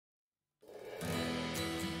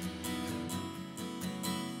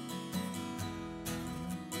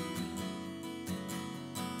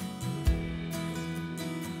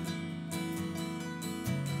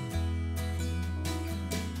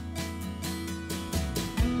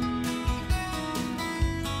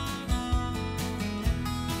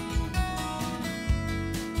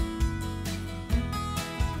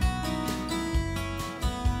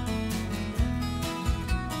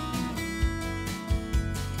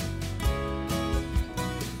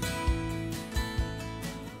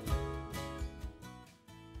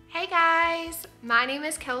Hey guys, my name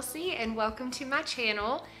is Kelsey and welcome to my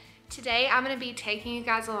channel. Today I'm going to be taking you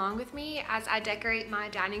guys along with me as I decorate my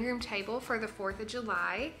dining room table for the 4th of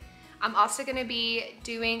July. I'm also going to be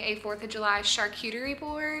doing a 4th of July charcuterie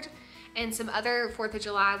board and some other 4th of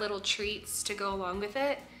July little treats to go along with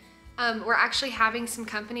it. We're actually having some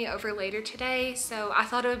company over later today, so I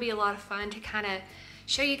thought it would be a lot of fun to kind of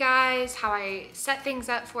show you guys how I set things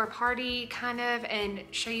up for a party and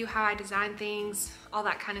show you how I design things, all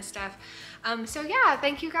that kind of stuff. So yeah,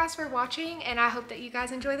 thank you guys for watching and I hope that you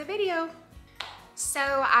guys enjoy the video. So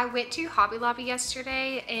I went to Hobby Lobby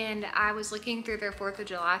yesterday and I was looking through their 4th of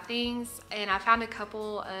July things and I found a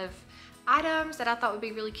couple of items that I thought would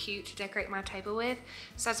be really cute to decorate my table with.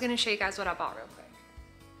 So I was gonna show you guys what I bought real quick.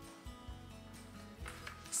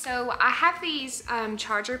 So I have these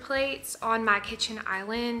charger plates on my kitchen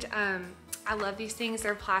island. I love these things,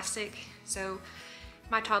 they're plastic, so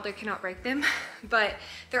my toddler cannot break them, but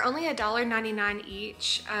they're only $1.99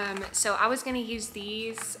 each. So I was gonna use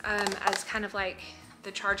these as kind of like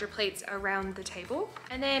the charger plates around the table.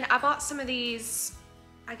 And then I bought some of these,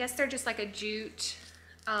 I guess they're just like a jute,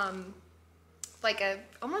 almost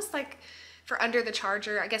like for under the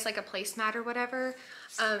charger, I guess like a placemat or whatever.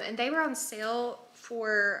 And they were on sale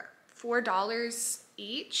for $4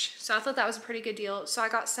 each. So I thought that was a pretty good deal. So I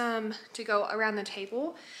got some to go around the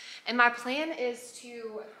table. And my plan is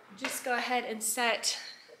to just go ahead and set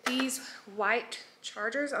these white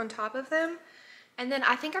chargers on top of them. And then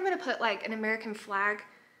I think I'm gonna put like an American flag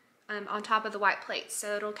on top of the white plates.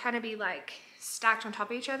 So it'll kind of be like stacked on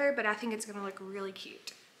top of each other, but I think it's gonna look really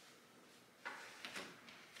cute.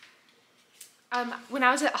 When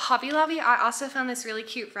I was at Hobby Lobby, I also found this really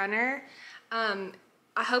cute runner.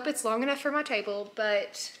 I hope it's long enough for my table,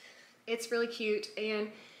 but it's really cute.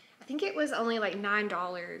 And I think it was only like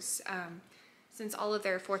 $9 since all of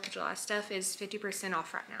their 4th of July stuff is 50%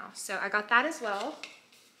 off right now. So I got that as well.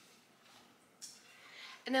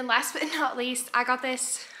 And then last but not least, I got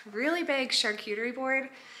this really big charcuterie board.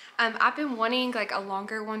 I've been wanting like a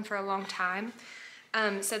longer one for a long time.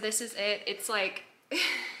 So this is it. It's like,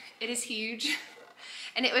 it is huge.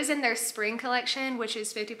 And it was in their spring collection, which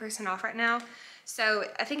is 50% off right now. So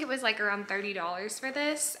I think it was like around $30 for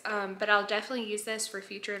this, but I'll definitely use this for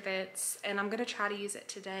future events and I'm gonna try to use it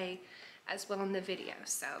today as well in the video.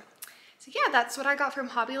 So yeah, that's what I got from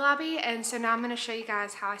Hobby Lobby. And so now I'm gonna show you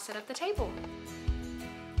guys how I set up the table.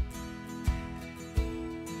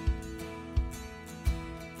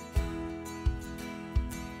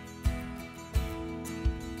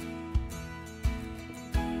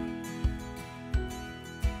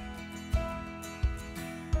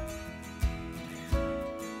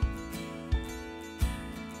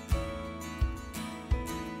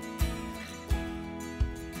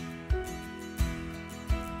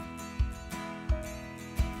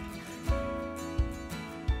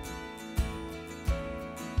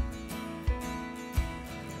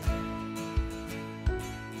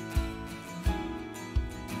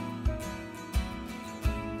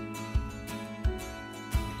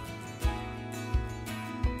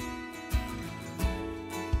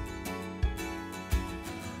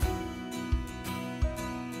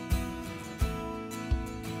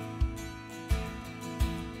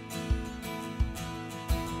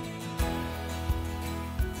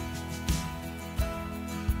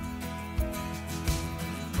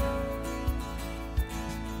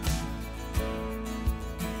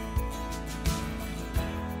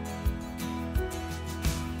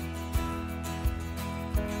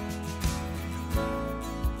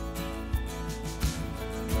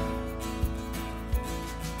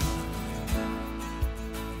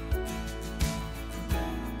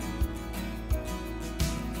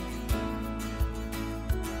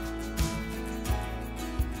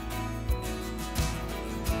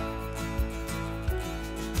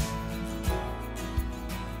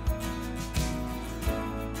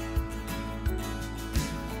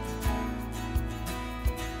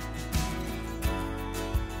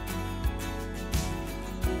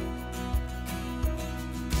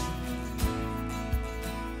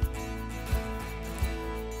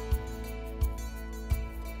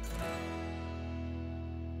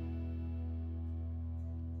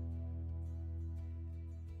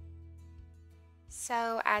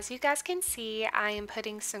 So as you guys can see, I am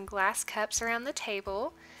putting some glass cups around the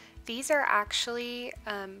table. These are actually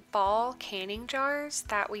ball canning jars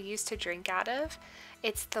that we used to drink out of.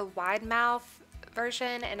 It's the wide mouth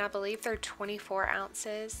version and I believe they're 24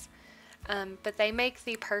 ounces. But they make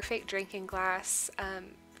the perfect drinking glass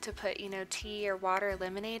to put, you know, tea or water or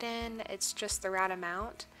lemonade in. It's just the right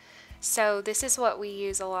amount. So this is what we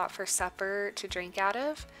use a lot for supper to drink out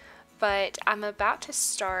of. but I'm about to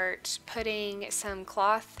start putting some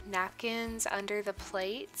cloth napkins under the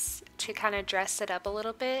plates to kind of dress it up a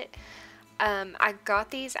little bit. I got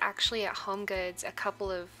these actually at Home Goods a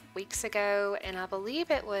couple of weeks ago, and I believe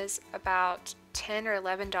it was about $10 or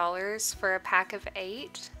 $11 for a pack of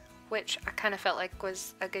 8, which I kind of felt like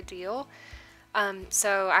was a good deal.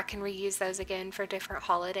 So I can reuse those again for different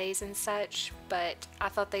holidays and such, but I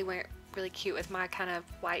thought they went really cute with my kind of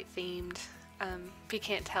white themed. If you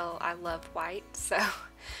can't tell, I love white, so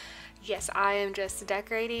yes, I am just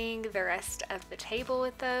decorating the rest of the table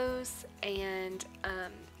with those. And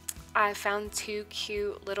I found 2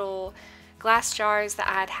 cute little glass jars that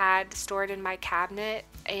I had stored in my cabinet,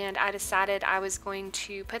 and I decided I was going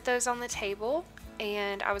to put those on the table,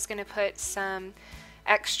 and I was going to put some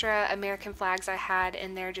extra American flags I had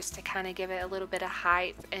in there just to kind of give it a little bit of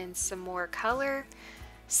height and some more color.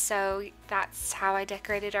 So that's how I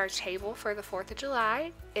decorated our table for the 4th of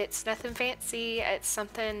July. It's nothing fancy, it's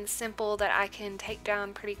something simple that I can take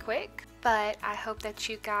down pretty quick. But I hope that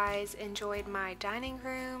you guys enjoyed my dining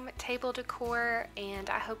room table decor, and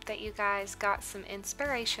I hope that you guys got some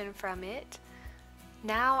inspiration from it.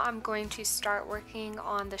 Now I'm going to start working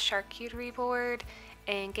on the charcuterie board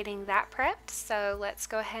and getting that prepped, so let's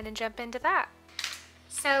go ahead and jump into that.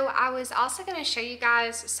 So I was also going to show you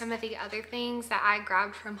guys some of the other things that I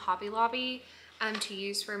grabbed from Hobby Lobby to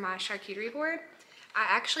use for my charcuterie board. I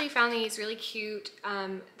actually found these really cute.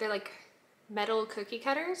 They're like metal cookie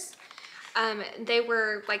cutters. They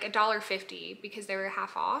were like $1.50 because they were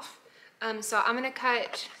half off. So I'm going to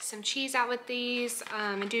cut some cheese out with these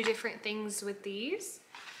and do different things with these.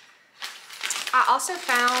 I also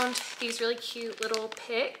found these really cute little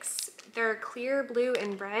picks. They're clear, blue,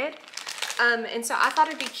 and red. And so I thought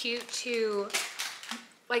it'd be cute to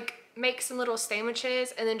like make some little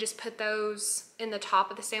sandwiches and then just put those in the top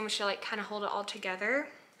of the sandwich to like kind of hold it all together.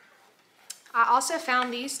 I also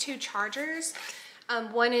found these 2 chargers.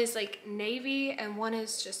 One is like navy and one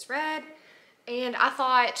is just red. And I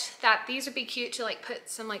thought that these would be cute to like put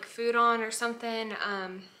some like food on or something.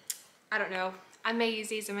 I don't know. I may use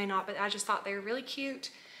these, I may not, but I just thought they were really cute.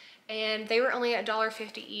 And they were only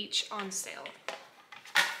 $1.50 each on sale.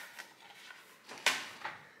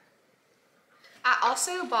 I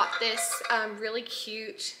also bought this really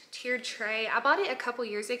cute tiered tray. I bought it a couple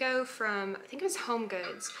years ago from, I think it was Home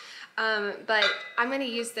Goods. But I'm going to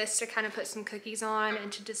use this to kind of put some cookies on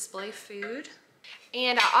and to display food.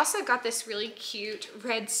 And I also got this really cute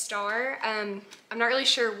red star. I'm not really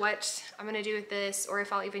sure what I'm going to do with this or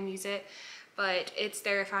if I'll even use it, but it's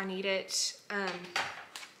there if I need it.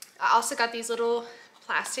 I also got these little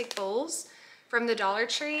plastic bowls from the Dollar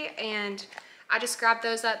Tree, and I just grabbed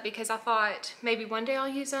those up because I thought maybe one day I'll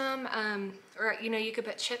use them, or you know, you could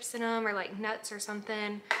put chips in them or like nuts or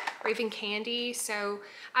something, or even candy. So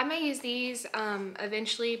I may use these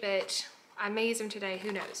eventually, but I may use them today,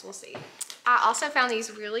 who knows, we'll see. I also found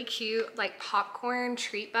these really cute like popcorn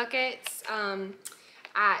treat buckets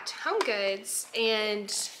at Home Goods,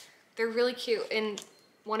 and they're really cute, and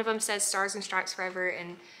one of them says Stars and Stripes Forever,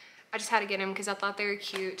 and I just had to get them because I thought they were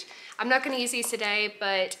cute. I'm not going to use these today,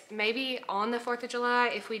 but maybe on the 4th of July,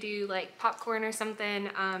 if we do like popcorn or something,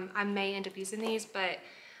 I may end up using these, but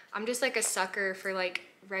I'm just like a sucker for like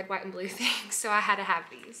red, white, and blue things, so I had to have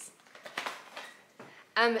these.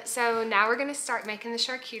 So now we're going to start making the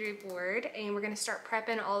charcuterie board, and we're going to start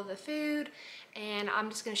prepping all of the food, and I'm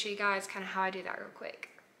just going to show you guys kind of how I do that real quick.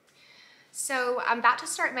 So I'm about to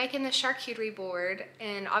start making the charcuterie board,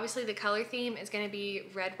 and obviously the color theme is going to be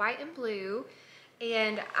red, white, and blue.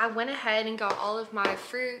 And I went ahead and got all of my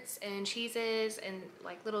fruits and cheeses and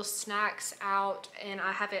like little snacks out, and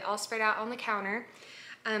I have it all spread out on the counter.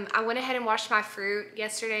 I went ahead and washed my fruit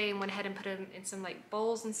yesterday and went ahead and put them in some like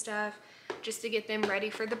bowls and stuff just to get them ready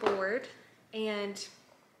for the board. And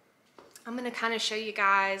I'm going to kind of show you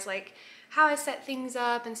guys like how I set things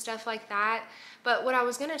up and stuff like that. But what I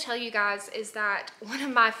was going to tell you guys is that one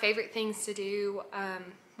of my favorite things to do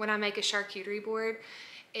when I make a charcuterie board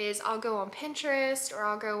is I'll go on Pinterest, or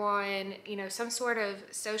I'll go on, you know, some sort of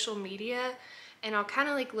social media, and I'll kind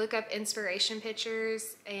of like look up inspiration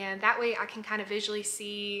pictures, and that way I can kind of visually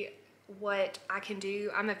see what I can do.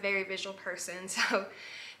 I'm a very visual person, so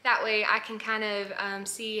that way I can kind of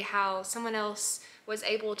see how someone else was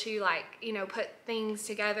able to, like, you know, put things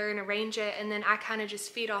together and arrange it, and then I kind of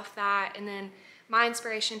just feed off that, and then my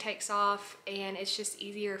inspiration takes off, and it's just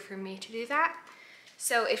easier for me to do that.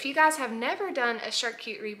 So if you guys have never done a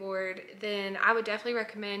charcuterie board, then I would definitely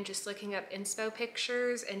recommend just looking up inspo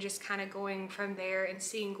pictures and just kind of going from there and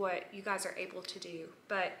seeing what you guys are able to do.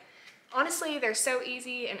 But honestly, they're so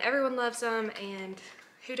easy and everyone loves them, and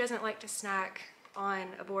who doesn't like to snack on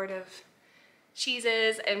a board of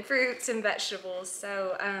cheeses and fruits and vegetables.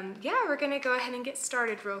 So yeah, we're gonna go ahead and get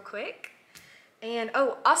started real quick. And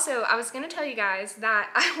oh, also I was gonna tell you guys that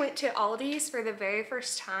I went to Aldi's for the very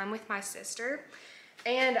first time with my sister.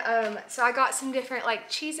 And so I got some different like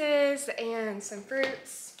cheeses and some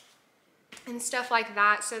fruits and stuff like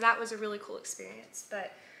that. So that was a really cool experience.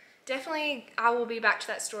 But definitely I will be back to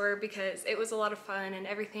that store because it was a lot of fun and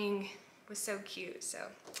everything was so cute. So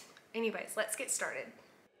anyways, let's get started.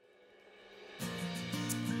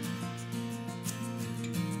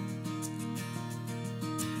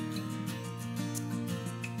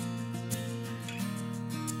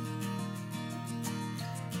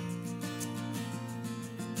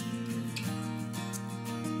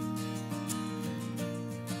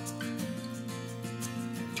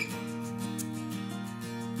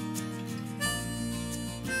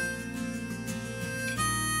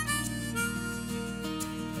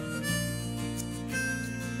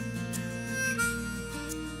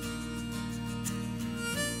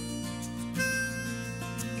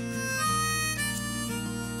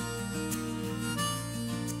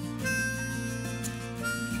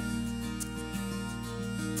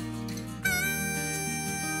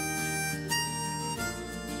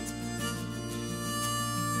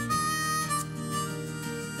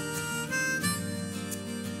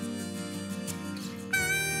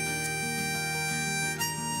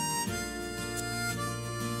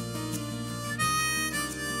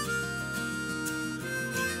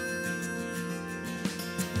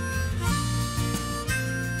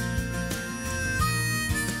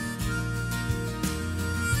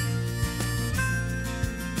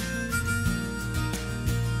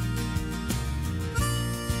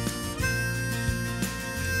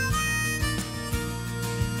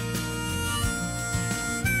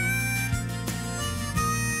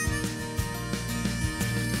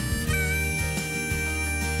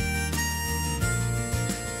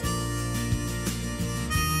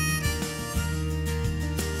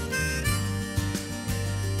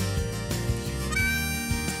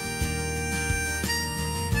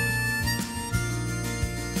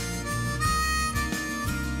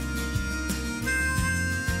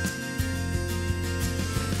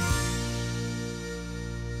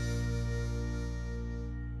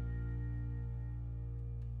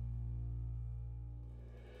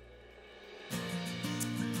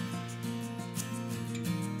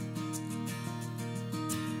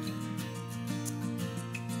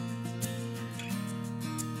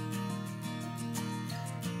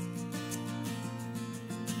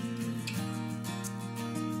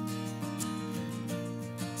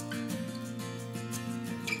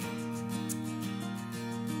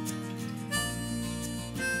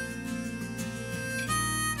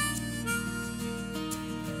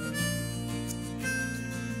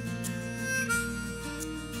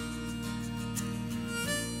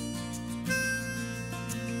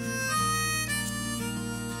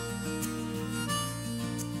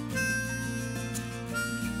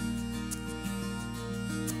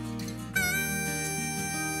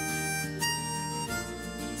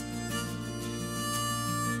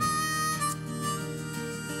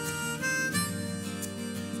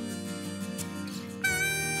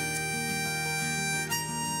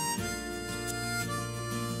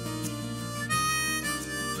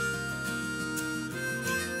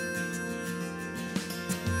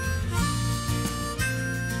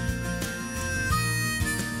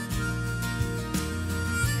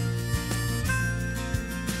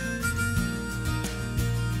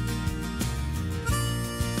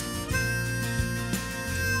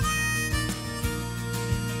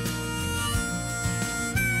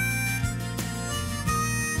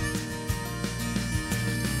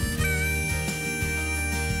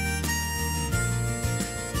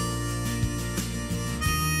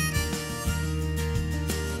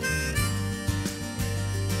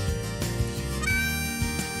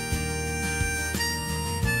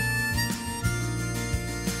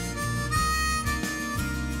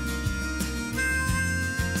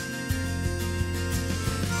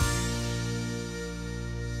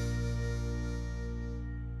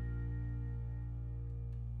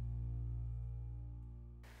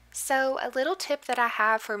 So a little tip that I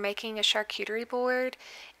have for making a charcuterie board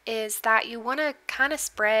is that you want to kind of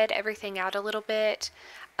spread everything out a little bit,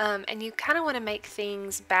 and you kind of want to make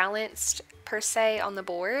things balanced per se on the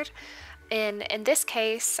board. And in this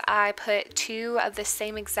case, I put two of the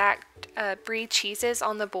same exact brie cheeses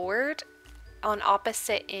on the board on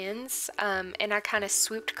opposite ends, and I kind of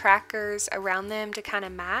swooped crackers around them to kind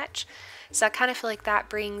of match. So I kind of feel like that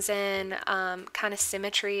brings in kind of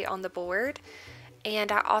symmetry on the board.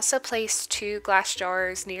 And I also placed 2 glass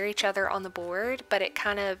jars near each other on the board, but it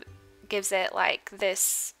kind of gives it like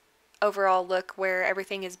this overall look where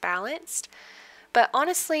everything is balanced. But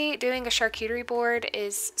honestly, doing a charcuterie board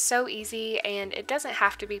is so easy, and it doesn't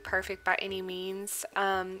have to be perfect by any means.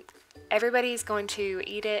 Everybody's going to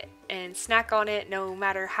eat it and snack on it no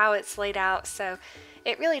matter how it's laid out, so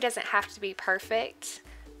it really doesn't have to be perfect.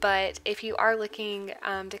 But if you are looking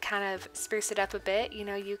to kind of spruce it up a bit, you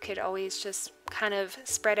know, you could always just kind of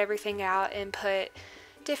spread everything out and put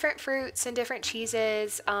different fruits and different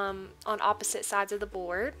cheeses on opposite sides of the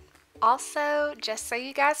board. Also, just so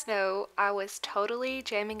you guys know, I was totally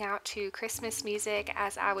jamming out to Christmas music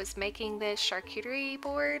as I was making this charcuterie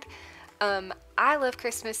board. I love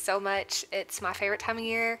Christmas so much. It's my favorite time of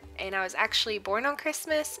year, and I was actually born on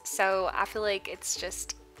Christmas, so I feel like it's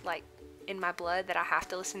just like in my blood that I have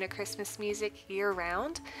to listen to Christmas music year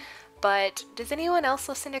round. But does anyone else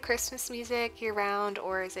listen to Christmas music year round,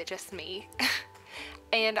 or is it just me?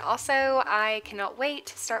 And also, I cannot wait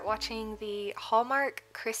to start watching the Hallmark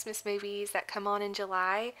Christmas movies that come on in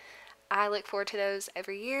July. I look forward to those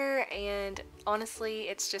every year, and honestly,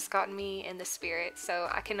 it's just gotten me in the spirit, so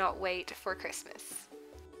I cannot wait for Christmas.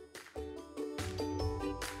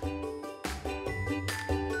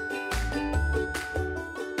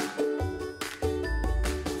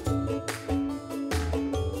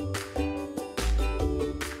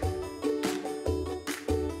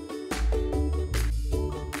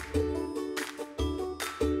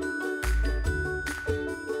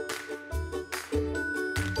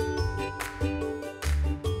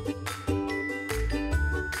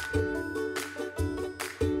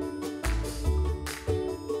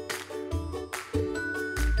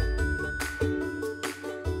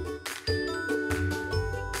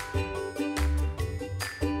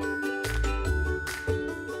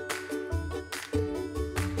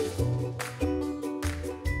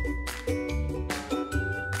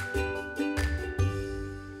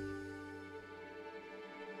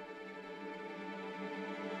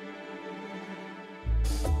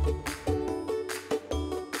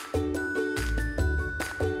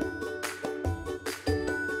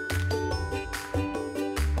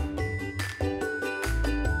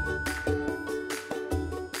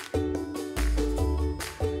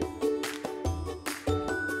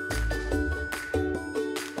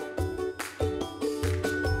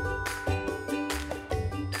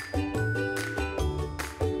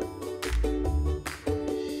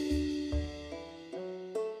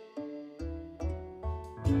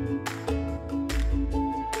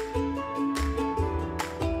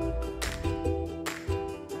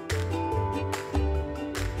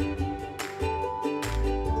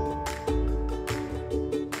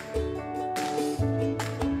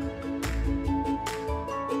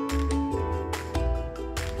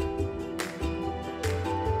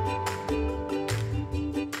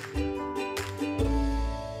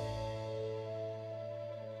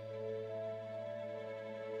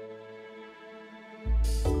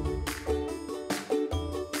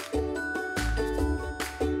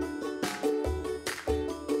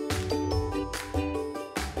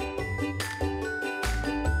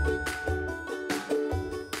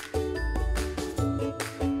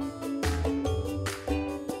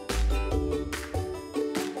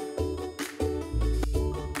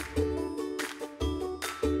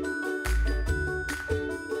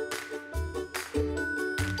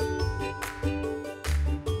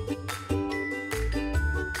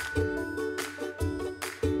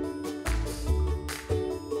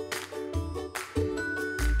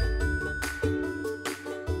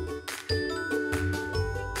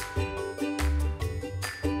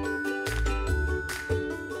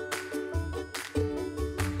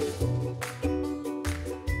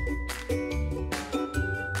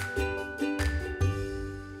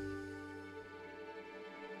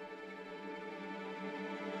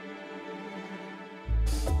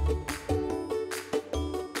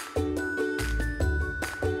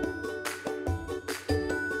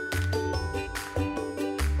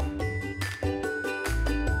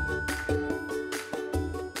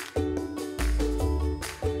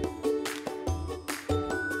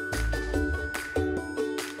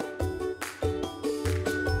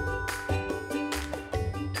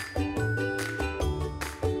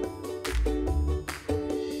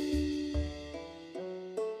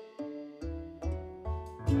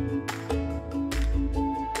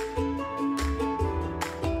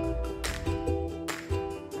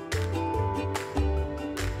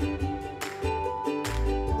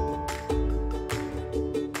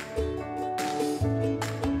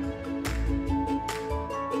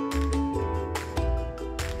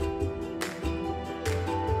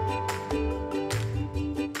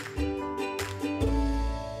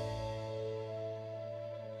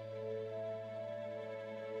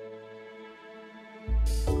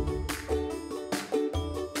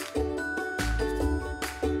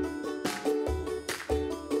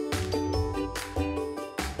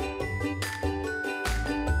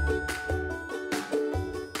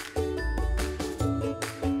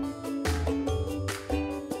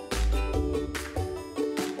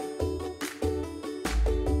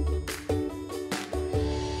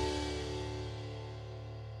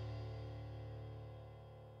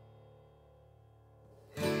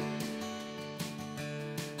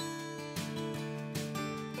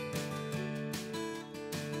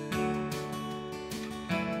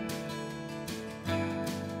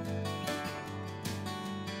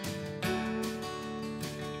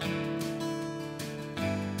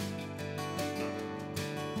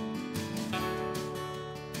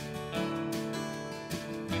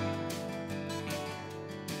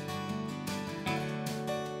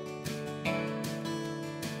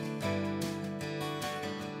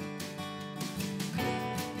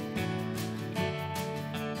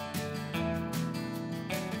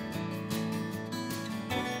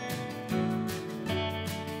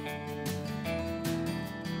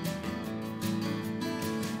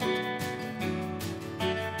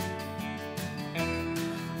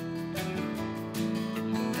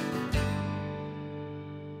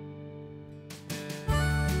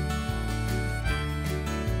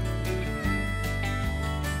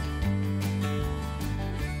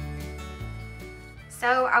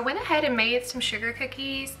 So I went ahead and made some sugar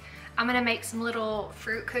cookies. I'm gonna make some little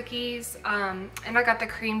fruit cookies, and I got the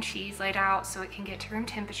cream cheese laid out so it can get to room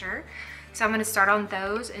temperature. So I'm gonna start on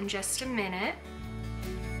those in just a minute.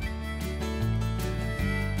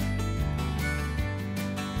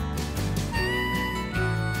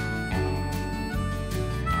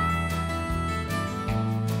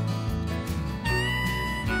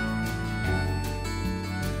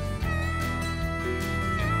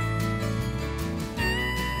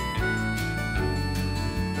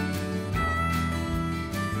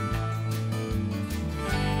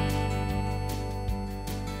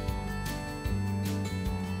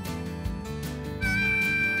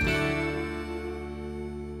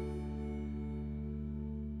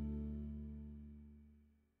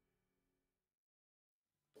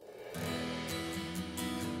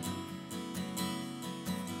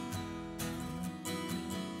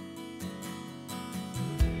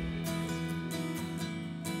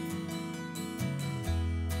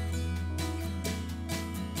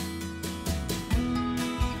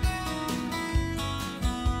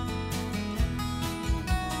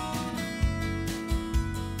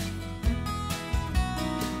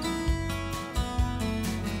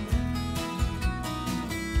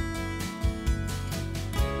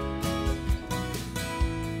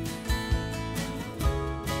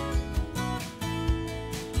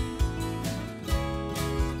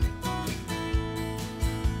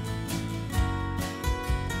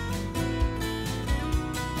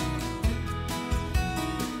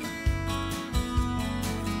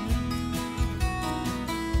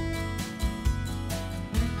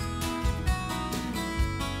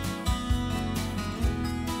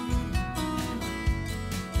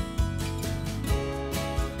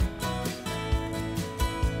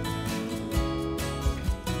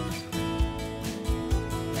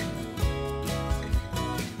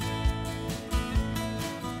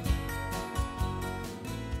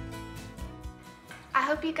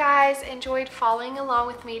 I hope you guys enjoyed following along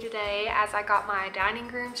with me today as I got my dining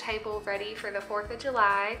room table ready for the 4th of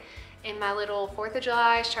July and my little 4th of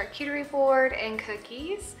July charcuterie board and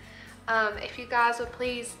cookies. If you guys would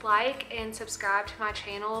please like and subscribe to my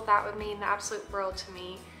channel, that would mean the absolute world to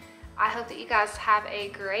me. I hope that you guys have a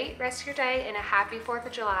great rest of your day and a happy 4th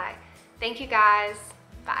of July. Thank you guys.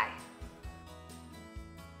 Bye.